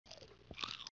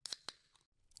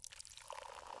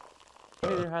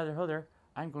Hey there, hi there, ho there.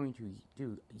 I'm going to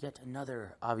do yet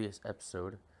another obvious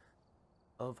episode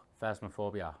of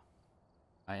Phasmophobia.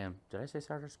 I am. Did I say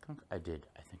Stardust Skunk? I did.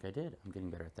 I think I did. I'm getting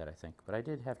better at that, I think. But I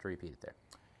did have to repeat it there.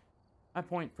 My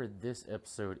point for this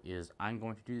episode is I'm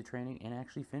going to do the training and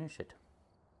actually finish it.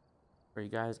 For you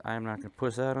guys, I am not going to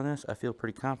puss out on this. I feel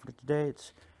pretty confident today.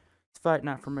 It's fight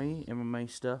night for me, MMA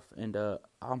stuff, and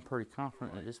I'm pretty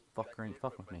confident that this fucker ain't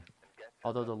fucking with me.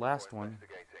 Although the last one,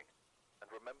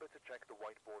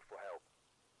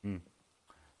 hmm,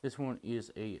 this one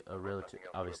is a relative,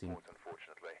 obviously.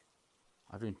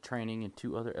 I've been training in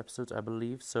 2 other episodes, I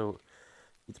believe, so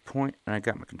get the point, and I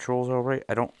got my controls all right.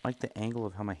 I don't like the angle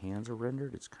of how my hands are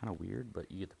rendered. It's kind of weird,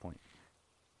 but you get the point.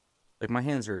 Like, my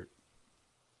hands are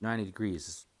 90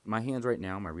 degrees. My hands right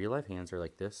now, my real life hands are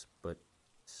like this, but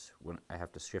when I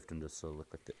have to shift them to so look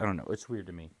like this. I don't know. It's weird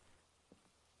to me.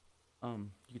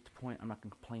 You get the point. I'm not going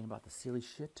to complain about the silly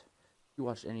shit. If you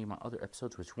watched any of my other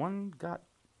episodes, which one got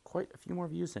quite a few more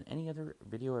views than any other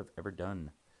video I've ever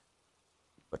done.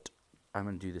 But I'm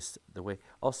going to do this the way.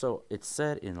 Also, it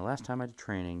said in the last time I did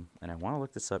training, and I want to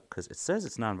look this up because it says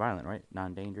it's non-violent, right?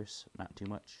 Non-dangerous, not too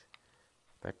much.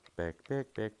 Back.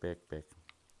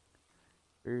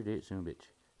 Very date soon,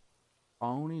 bitch.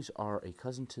 Onis are a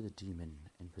cousin to the demon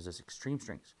and possess extreme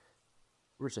strengths.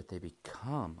 Words that they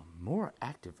become more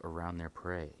active around their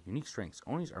prey. Unique strengths.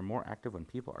 Onis are more active when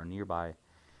people are nearby.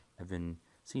 Have been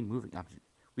seen moving objects.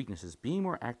 Weaknesses. Being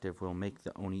more active will make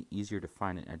the Oni easier to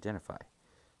find and identify.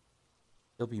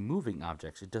 They'll be moving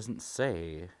objects. It doesn't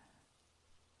say. It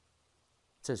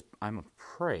says I'm a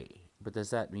prey, but does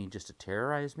that mean just to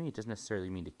terrorize me? It doesn't necessarily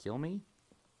mean to kill me.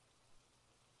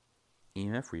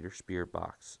 EMF reader, spirit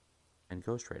box, and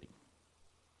ghost writing.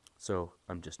 So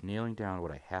I'm just nailing down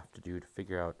what I have to do to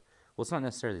figure out. Well, it's not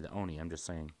necessarily the Oni. I'm just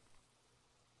saying.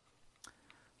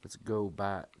 Let's go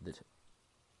by the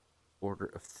order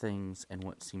of things and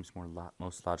what seems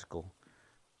most logical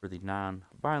for the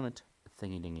non-violent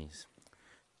thingy-dingies.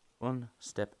 One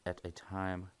step at a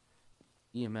time.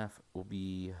 EMF will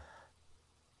be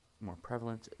more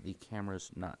prevalent. The cameras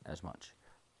not as much.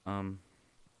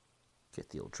 Get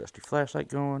the old trusty flashlight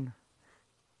going.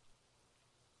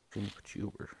 Can you put you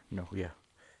over? No, yeah.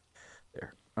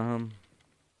 There.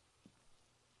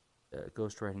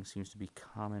 Ghost writing seems to be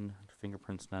common.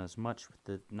 Fingerprints not as much with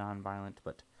the non-violent,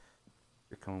 but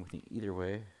you're coming with me either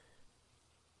way.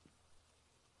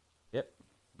 Yep.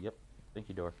 Thank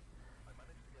you, door.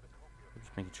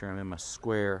 Just making sure I'm in my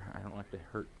square. I don't like to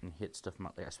hurt and hit stuff,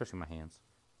 especially my hands.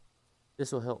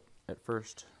 This will help at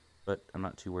first, but I'm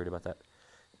not too worried about that.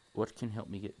 What can help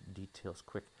me get details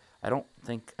quick? I don't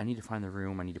think I need to find the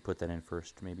room. I need to put that in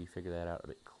first to maybe figure that out a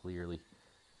bit clearly.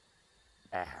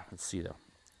 Let's see though.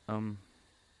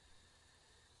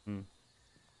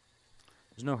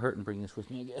 There's no hurt in bringing this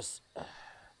with me, I guess.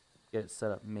 Get it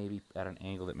set up maybe at an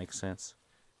angle that makes sense.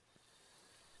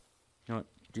 You know what?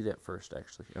 Do that first,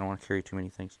 actually. I don't want to carry too many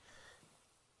things.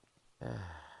 Yeah,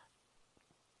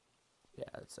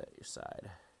 it's at your side.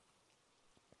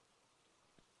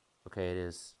 Okay, it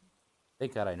is.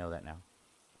 Thank God I know that now.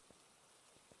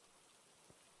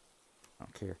 I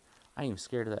don't care. I am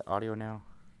scared of that audio now.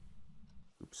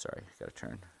 Oops, sorry. Gotta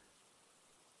turn.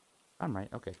 I'm right.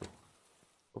 Okay, cool.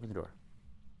 Open the door.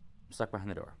 I'm stuck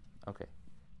behind the door. Okay.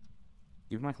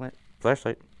 Give me my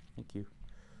flashlight. Thank you.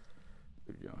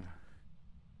 What are you doing?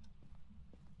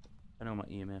 I know my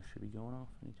EMF should be going off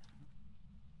anytime.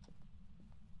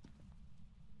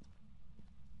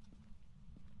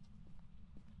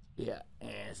 Yeah,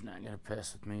 it's not gonna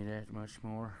pass with me that much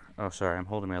more. Oh, sorry, I'm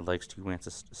holding my legs too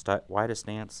wide a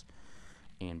stance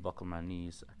and buckle my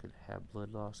knees. I could have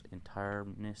blood loss and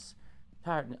tiredness.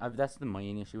 That's the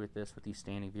main issue with these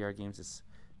standing VR games. Is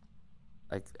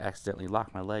I accidentally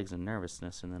lock my legs in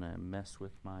nervousness, and then I mess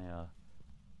with my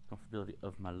comfortability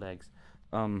of my legs.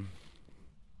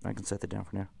 I can set that down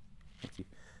for now. Thank you.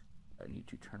 I need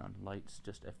to turn on lights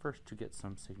just at first to get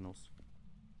some signals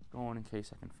going in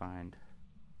case I can find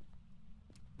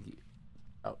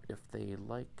out if they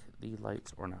like the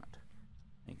lights or not.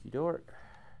 Thank you, door.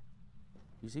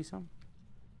 You see some?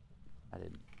 I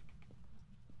didn't.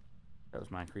 That was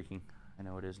mine creaking. I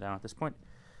know it is now at this point.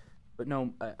 But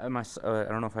no, I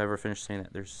don't know if I ever finished saying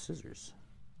that. There's scissors.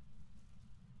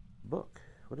 Book.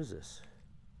 What is this?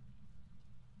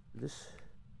 This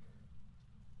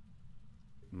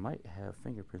might have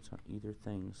fingerprints on either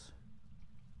things.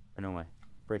 I know I'm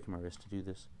breaking my wrist to do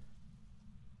this.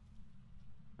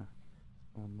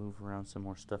 I'll move around some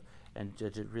more stuff. And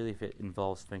really, if it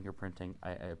involves fingerprinting,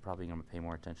 I probably going to pay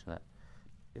more attention to that.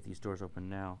 Get these doors open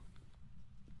now.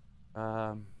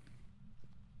 I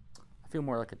feel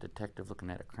more like a detective looking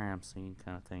at a crime scene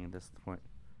kind of thing at this point.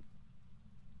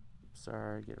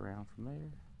 Sorry, get around from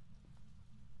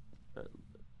there.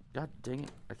 God dang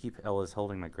it. I keep Ella's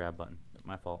holding my grab button.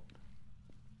 My fault.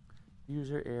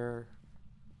 User error.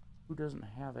 Who doesn't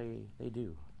have a... They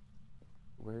do.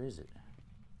 Where is it?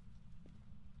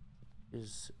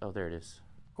 Oh, there it is.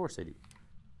 Of course they do.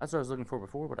 That's what I was looking for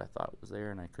before, but I thought it was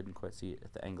there and I couldn't quite see it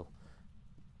at the angle.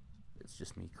 It's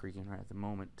just me creaking right at the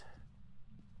moment.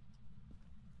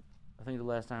 I think the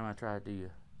last time I tried to...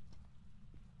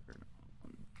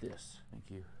 This. Thank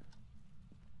you.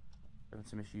 Having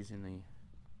some issues in the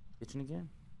kitchen again?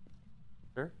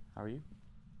 Sir, how are you?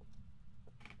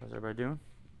 How's everybody doing?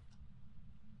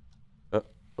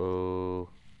 Uh-oh.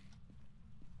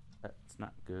 That's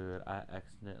not good. I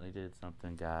accidentally did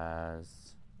something,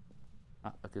 guys.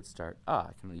 Not a good start. Ah,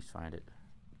 I can at least find it.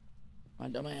 My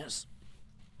dumbass.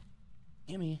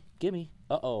 Gimme. Gimme.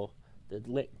 Uh-oh.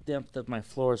 The depth of my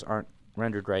floors aren't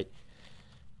rendered right.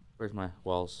 Where's my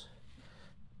walls?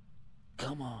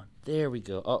 Come on. There we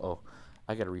go. Uh-oh.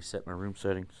 I gotta reset my room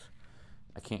settings.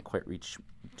 I can't quite reach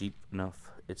deep enough.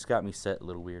 It's got me set a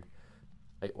little weird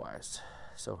height-wise.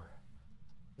 So,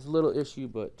 it's a little issue,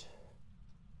 but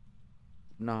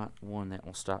not one that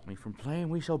will stop me from playing.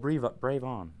 We shall brave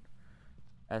on.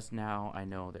 As now I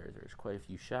know there's quite a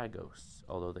few shy ghosts.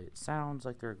 Although it sounds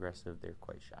like they're aggressive, they're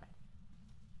quite shy.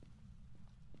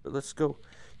 But let's go.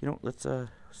 Let's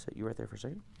set you right there for a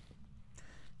second.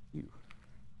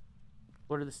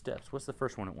 What are the steps? What's the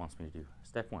first one it wants me to do?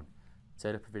 Step 1.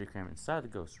 Set up a video camera inside the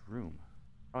ghost room.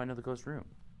 Oh, I know the ghost room.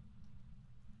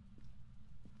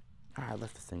 I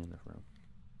left the thing in the room.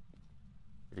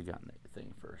 Should have gotten the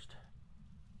thing first.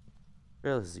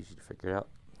 Well, this is easy to figure out.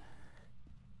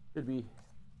 Should be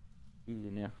easy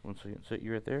enough once we set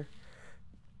you right there.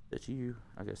 That's you.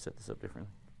 I gotta set this up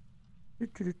differently.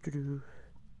 It's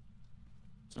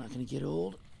not gonna get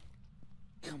old.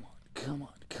 Come on, come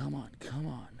on, come on, come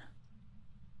on.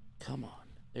 Come on.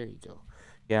 There you go.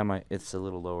 Yeah, it's a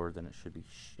little lower than it should be.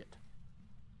 Shit.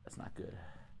 That's not good.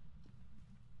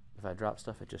 If I drop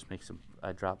stuff, it just makes them...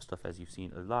 I drop stuff, as you've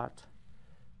seen, a lot.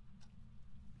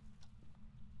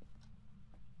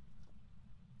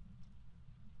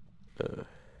 Oh,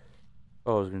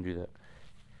 I was going to do that.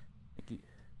 Thank you.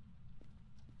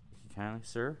 Thank you kindly.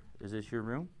 Sir, is this your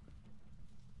room?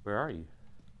 Where are you?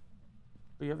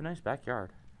 Oh, you have a nice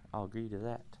backyard. I'll agree to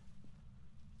that.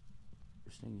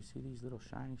 Interesting. You see these little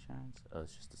shiny shines? Oh,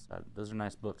 it's just the side. Those are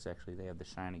nice books, actually. They have the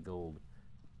shiny gold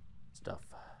stuff.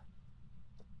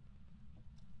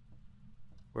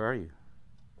 Where are you?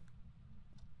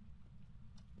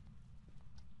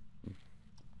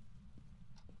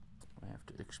 I have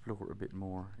to explore a bit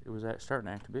more. It was starting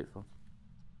to act a bit fun.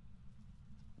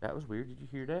 That was weird. Did you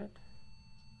hear that?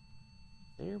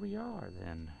 There we are,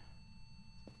 then.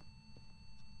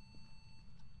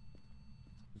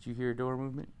 Did you hear a door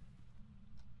movement?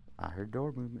 I heard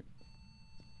door movement.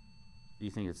 Do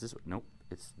you think it's this way? Nope.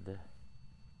 It's the...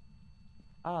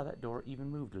 Ah, that door even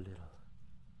moved a little.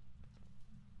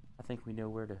 I think we know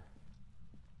where to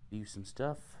view some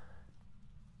stuff.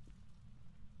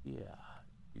 Yeah,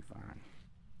 be fine.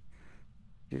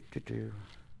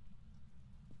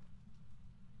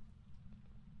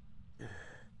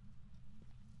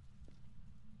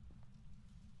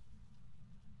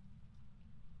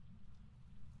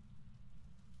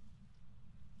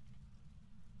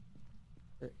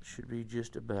 That should be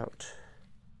just about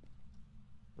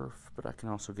perfect, but I can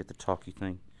also get the talkie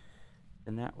thing.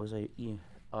 And that was a... Yeah.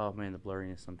 Oh man, the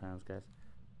blurriness sometimes, guys.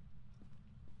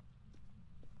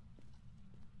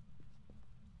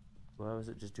 Why was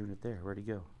it just doing it there? Where'd he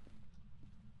go?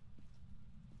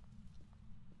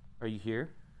 Are you here?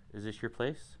 Is this your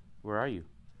place? Where are you?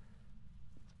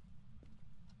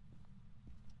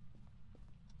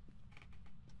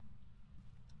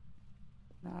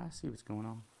 Nah, I see what's going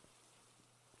on.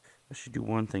 I should do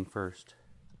one thing first.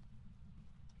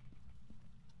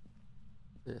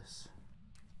 This.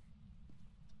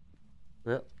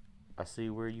 Well, I see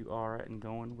where you are at and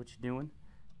going. What you doing?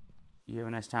 You have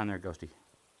a nice time there, Ghosty.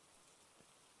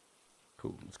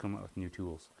 Cool. Let's come up with new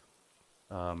tools.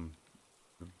 The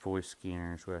voice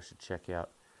scanner is what I should check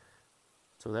out.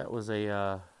 So that was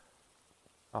a...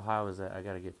 how high was that? I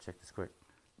gotta check this quick.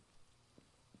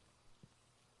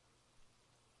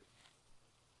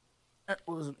 That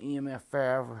was an EMF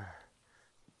 5.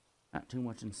 Not too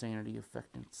much insanity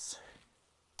affectance.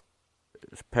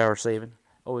 It's power saving.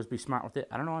 Always be smart with it.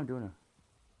 I don't know what I'm doing.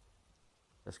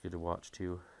 That's good to watch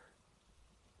too.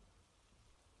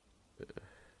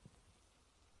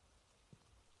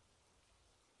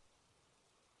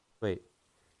 Wait,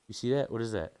 you see that? What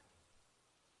is that?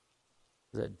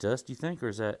 Is that dust, you think, or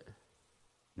is that...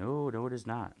 No, no, it is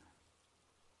not.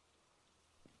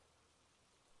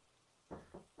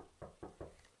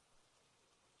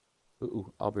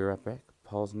 Ooh, I'll be right back.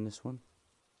 Pausing this one.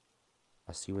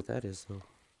 I see what that is, though.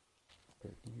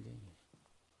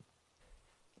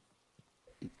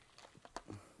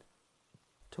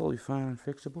 Totally fine and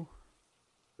fixable.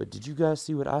 But did you guys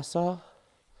see what I saw?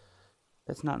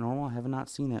 That's not normal. I have not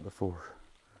seen that before.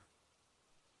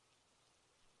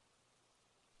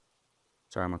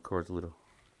 Sorry, my cord's a little...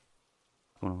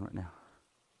 What's going on right now?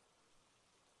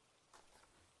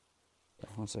 Yeah,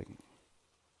 1 second.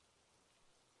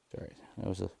 Sorry, that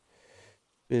was a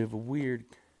bit of a weird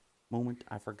moment.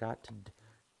 I forgot to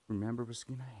remember what's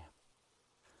going to happen.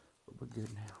 But we're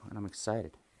good now, and I'm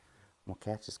excited. I'm going to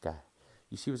catch this guy.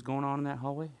 You see what's going on in that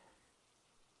hallway?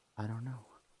 I don't know.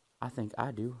 I think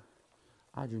I do.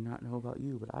 I do not know about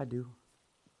you, but I do.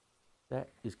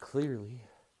 That is clearly...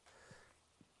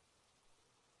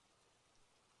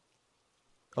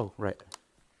 Oh, right.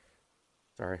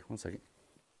 Sorry, 1 second.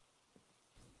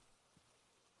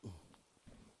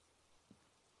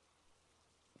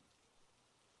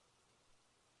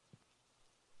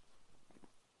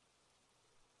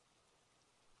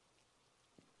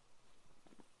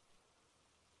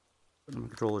 Putting my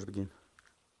controllers again.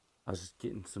 I was just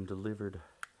getting some delivered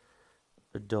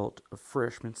adult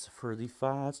refreshments for the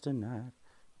fights tonight.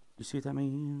 You see what that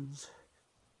means?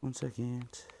 1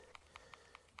 second.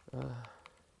 I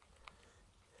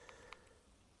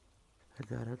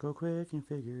gotta go quick and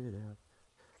figure it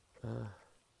out.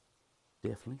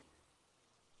 Definitely.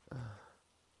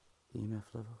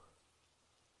 EMF level.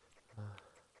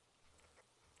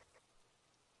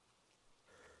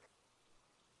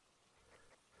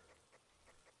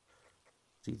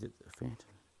 It's either the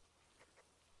Phantom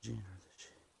Gin or the...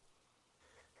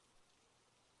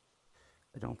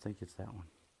 I don't think it's that one,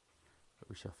 but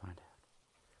we shall find out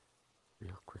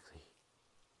real quickly.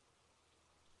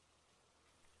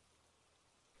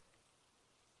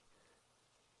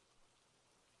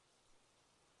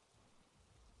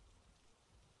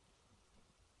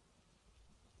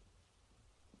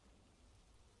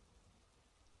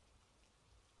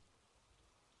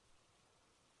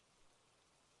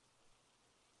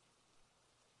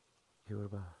 Okay, what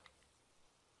about...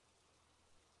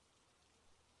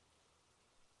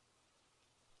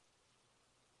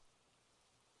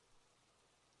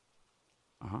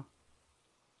 Uh-huh.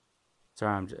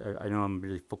 Sorry, I know I'm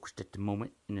really focused at the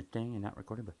moment in the thing and not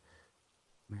recording, but...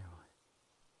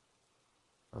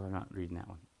 Oh, I'm not reading that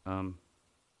one.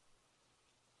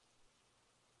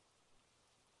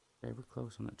 Okay, we're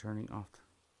close on that turning off.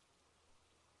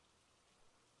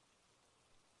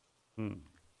 I'm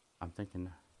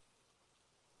thinking...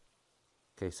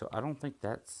 Okay, so I don't think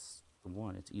that's the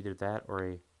one. It's either that or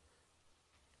a...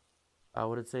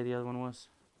 what did it say the other one was?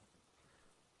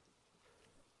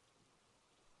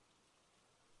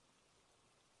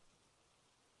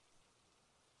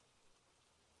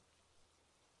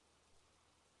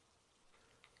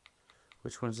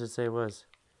 Which one does it say it was?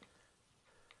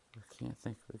 I can't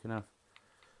think quick enough.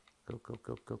 Go, go,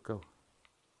 go, go, go.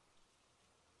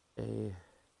 A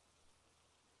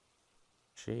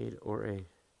shade or a...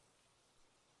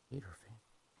 Shade or fan?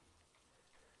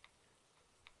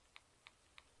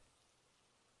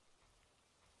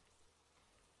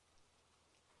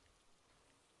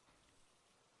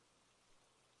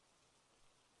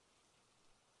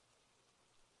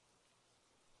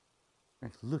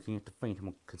 Looking at the Phantom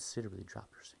will considerably drop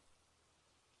your sync.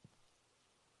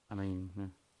 I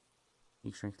mean,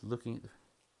 heat strength looking at the...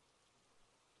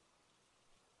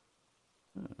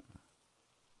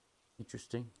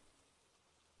 interesting.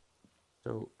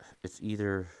 So, it's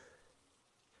either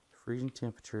freezing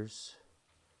temperatures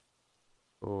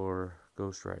or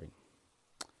ghost riding.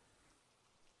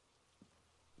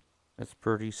 That's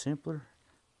pretty simpler.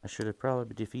 I should have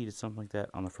probably defeated something like that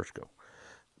on the first go.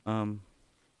 Alright,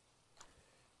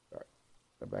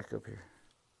 back up here.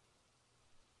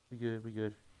 We good, we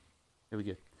good. Yeah, we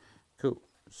good. Cool.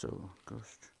 So,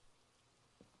 ghost.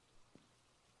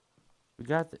 We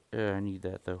got the... I need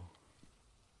that, though.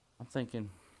 I'm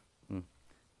thinking...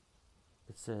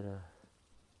 It said,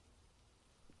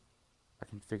 I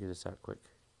can figure this out quick.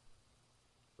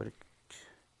 But it...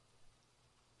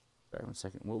 Sorry, 1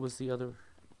 second. What was the other...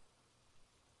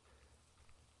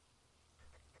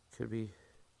 Could be...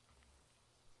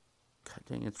 God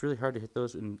dang, it's really hard to hit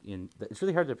those it's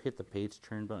really hard to hit the page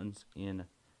turn buttons in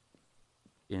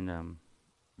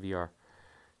VR.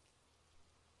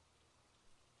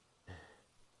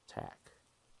 Attack.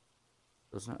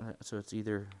 So it's not that, so it's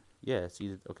either... Yeah, it's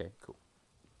either... Okay, cool.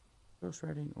 Ghost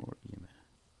riding or EMF.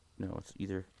 No, it's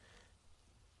either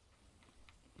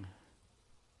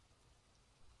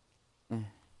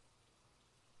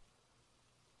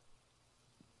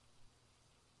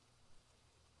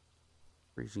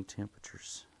Freezing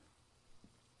temperatures.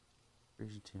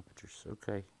 Freezing temperatures.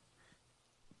 Okay.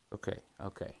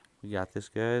 Okay. We got this,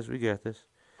 guys. We got this.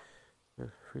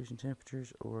 Freezing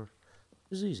temperatures, or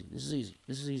this is easy.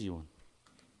 This is an easy one.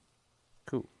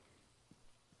 Cool.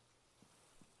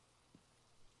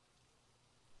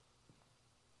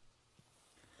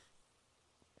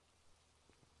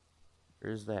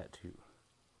 There's that too.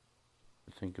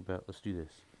 Think about. Let's do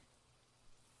this.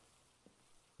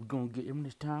 We're gonna get him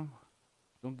this time.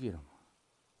 We're gonna get him.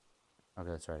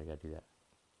 Okay, that's right. I gotta do that.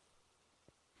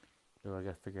 So I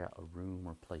gotta figure out a room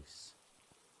or place.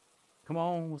 Come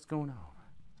on, what's going on?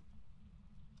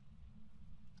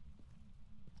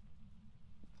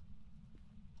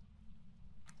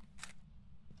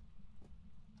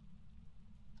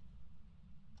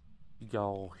 You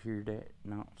y'all hear that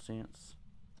nonsense?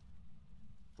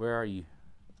 Where are you?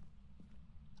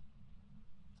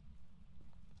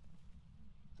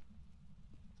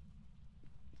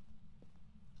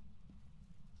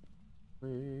 Where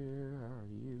are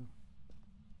you?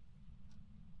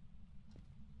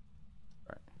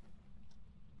 Right.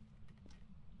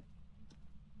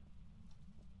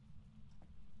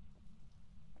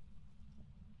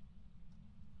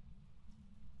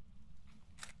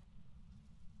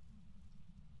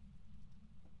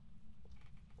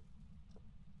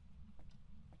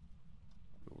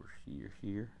 Over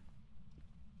here.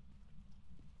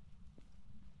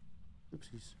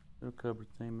 Oopsies. Little cupboard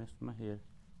thing messed with my head.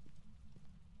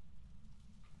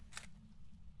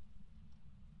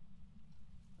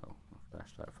 Oh, my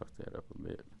flashlight fucked that up a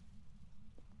bit.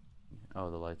 Oh,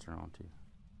 the lights are on too.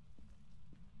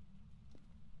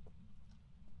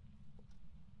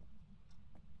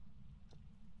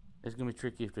 It's gonna be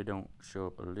tricky if they don't show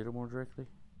up a little more directly.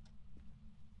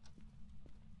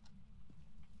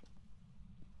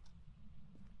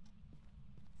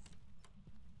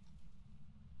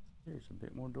 There's a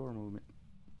bit more door movement.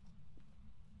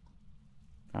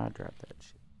 I dropped that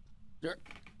shit. There.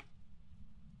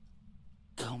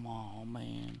 Come on,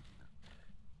 man.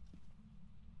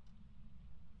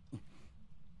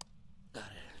 Got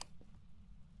it.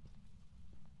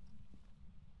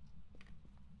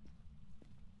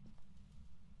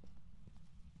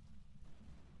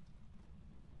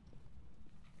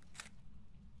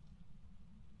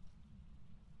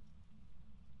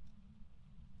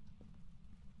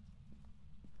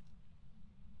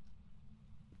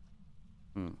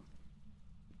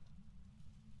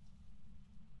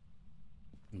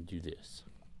 And do this.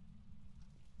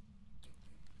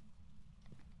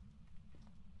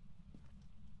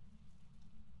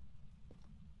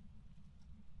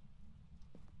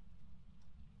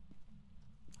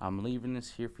 I'm leaving this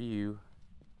here for you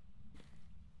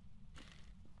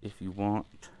if you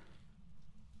want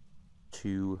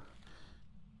to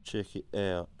check it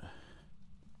out.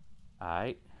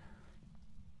 Alright.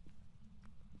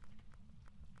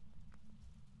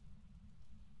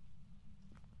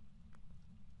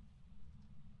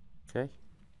 Okay.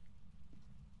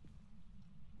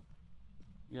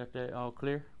 You got that all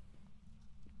clear?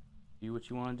 Do what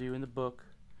you want to do in the book.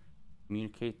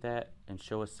 Communicate that and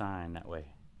show a sign that way.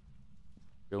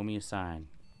 Show me a sign.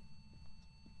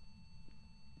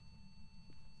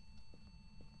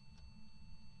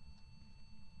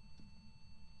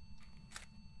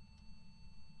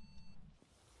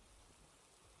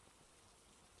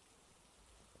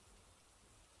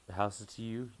 The house is to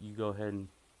you. You go ahead and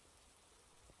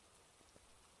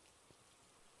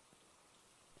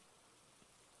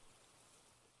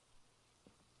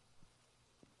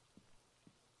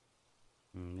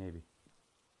maybe.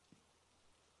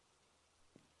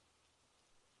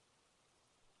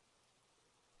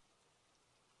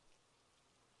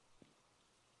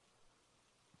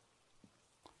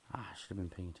 I should have been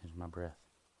paying attention to my breath.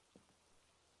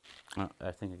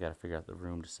 I think I gotta figure out the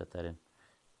room to set that in.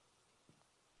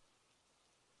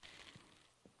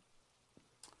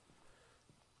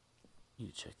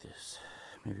 Need to check this.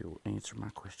 Maybe it will answer my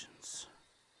questions.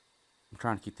 I'm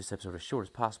trying to keep this episode as short as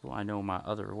possible. I know my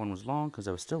other one was long because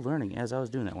I was still learning as I was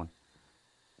doing that one.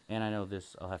 And I know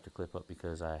this I'll have to clip up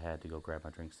because I had to go grab my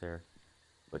drinks there.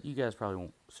 But you guys probably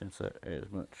won't sense that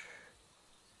as much.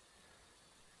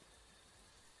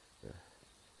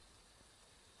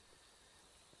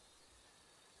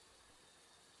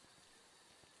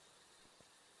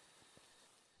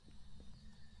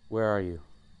 Where are you?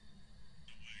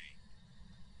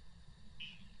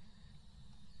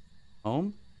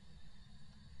 Home?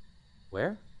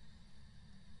 Where?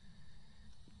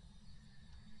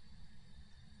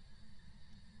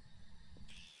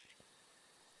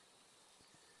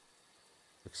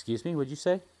 Excuse me, what'd you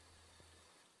say?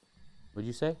 What'd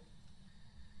you say?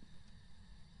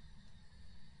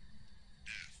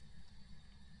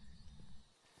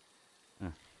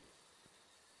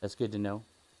 That's good to know.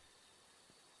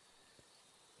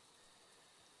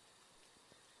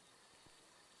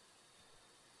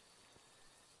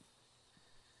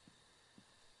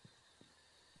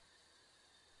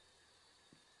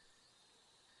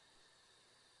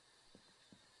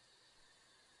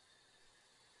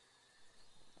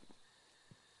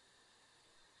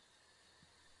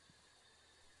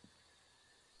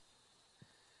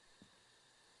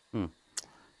 Hmm.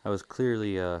 I was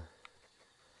clearly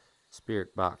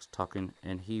spirit box talking,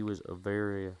 and he was a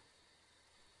very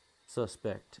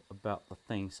suspect about the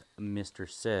things Mr.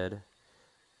 said.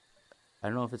 I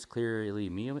don't know if it's clearly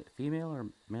female or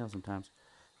male sometimes.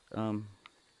 Bored.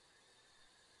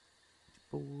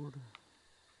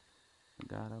 I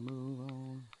gotta move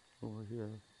on over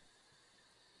here.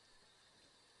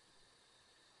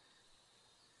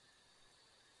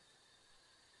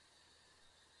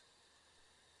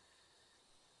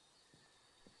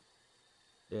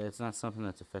 Yeah, it's not something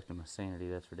that's affecting my sanity,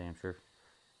 that's for damn sure.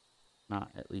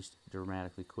 Not at least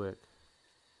dramatically quick.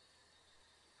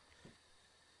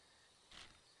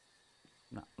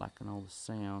 Not liking all the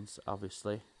sounds,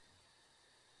 obviously.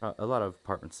 A lot of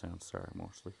apartment sounds, sorry,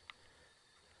 mostly.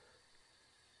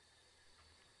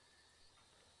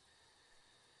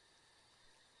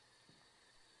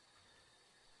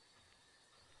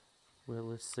 Well,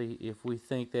 let's see if we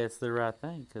think that's the right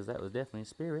thing, because that was definitely a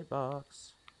spirit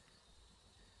box.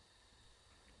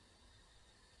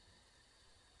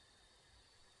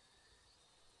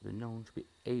 Been known to be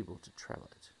able to travel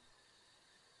it.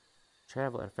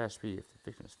 Travel at a fast speed if the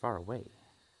victim is far away.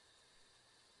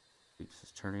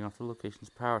 Because turning off the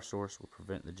location's power source will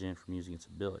prevent the djinn from using its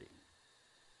ability.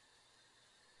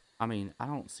 I mean, I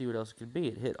don't see what else it could be.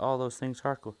 It hit all those things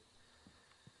hardcore.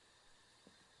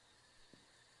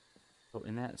 So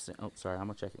in that sense, oh, sorry, I'm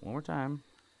gonna check it one more time.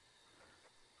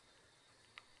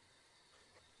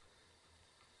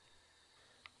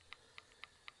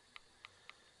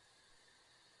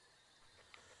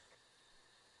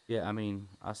 Yeah, I mean,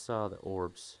 I saw the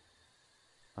orbs.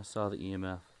 I saw the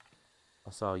EMF. I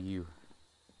saw you.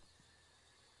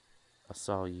 I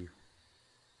saw you.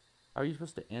 How are you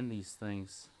supposed to end these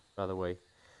things, by the way?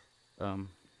 I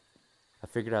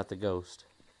figured out the ghost.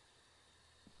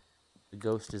 The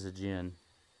ghost is a djinn.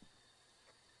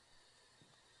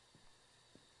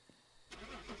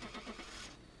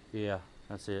 Yeah,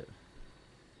 that's it.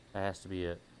 That has to be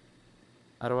it.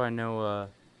 How do I know,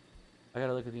 I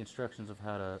gotta look at the instructions of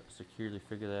how to securely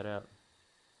figure that out.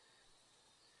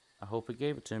 I hope it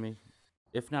gave it to me.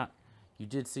 If not, you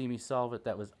did see me solve it.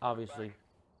 That was obviously...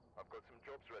 I've got some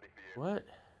jobs ready for you. What?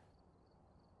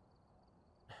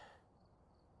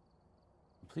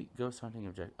 Complete ghost hunting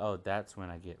objective. Oh, that's when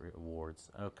I get rewards.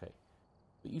 Okay.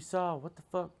 But you saw, what the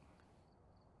fuck?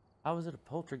 How was it a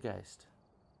poltergeist?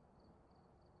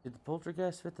 Did the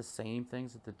poltergeist fit the same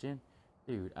things that the djinn?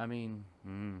 Dude, I mean,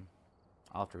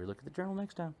 I'll have to relook at the journal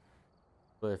next time.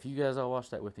 But if you guys all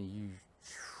watched that with me,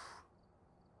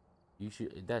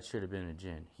 that should have been a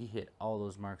djinn. He hit all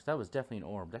those marks. That was definitely an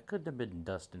orb. That couldn't have been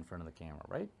dust in front of the camera,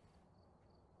 right?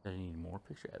 Did I need more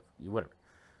picture? Whatever.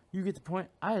 You get the point.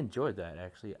 I enjoyed that,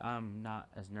 actually. I'm not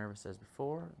as nervous as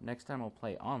before. Next time I'll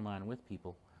play online with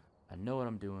people. I know what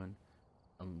I'm doing.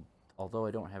 Although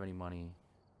I don't have any money,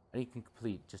 I can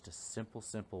complete just a simple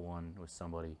one with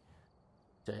somebody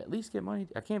to at least get money.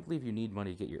 I can't believe you need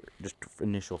money to get your just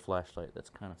initial flashlight. That's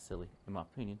kind of silly, in my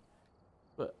opinion.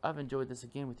 But I've enjoyed this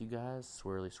again with you guys.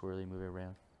 Swirly, swirly, moving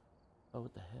around. Oh,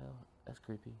 what the hell? That's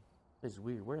creepy. This is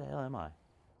weird. Where the hell am I?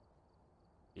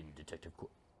 In detective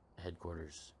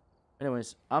headquarters.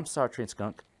 Anyways, I'm Star Train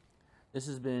Skunk. This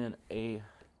has been a...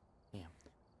 Damn.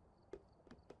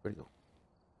 Where'd it go?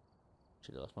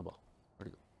 Shit, I lost my ball. Where'd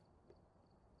it go?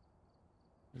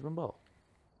 Where's my ball?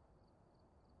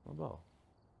 My ball.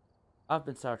 I've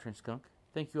been Sour Train Skunk.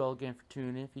 Thank you all again for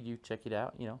tuning in. If you do, check it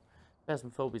out. You know,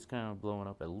 Phasmophobia is kind of blowing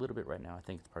up a little bit right now. I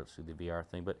think it's part of the VR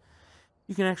thing, but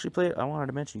you can actually play it. I wanted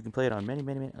to mention you can play it on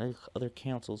many other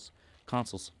consoles.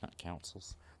 Not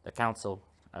councils. The Council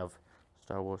of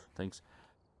Star Wars things.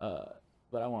 But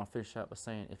I want to finish out by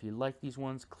saying, if you like these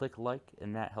ones, click like,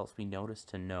 and that helps me notice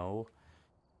to know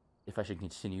if I should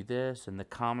continue this. And the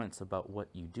comments about what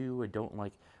you do or don't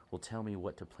like will tell me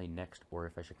what to play next, or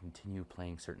if I should continue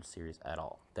playing certain series at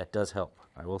all. That does help.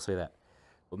 I will say that.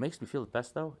 What makes me feel the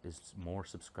best, though, is more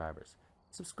subscribers.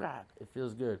 Subscribe. It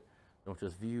feels good. Don't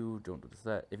just view. Don't do this,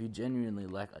 that. If you genuinely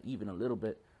like even a little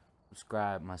bit,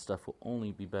 subscribe. My stuff will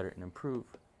only be better and improve.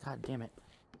 God damn it.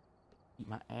 Eat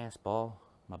my ass, ball.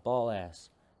 My ball ass.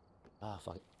 Ah,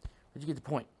 fuck it. But you get the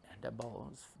point. That ball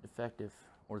is defective.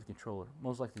 Or the controller.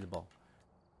 Most likely the ball.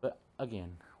 But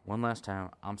again, one last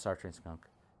time, I'm Star Train Skunk.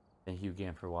 Thank you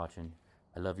again for watching.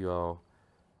 I love you all.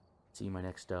 See my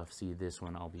next stuff. See this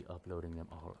one. I'll be uploading them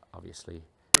all, obviously.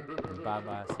 And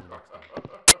bye-bye. See you next time.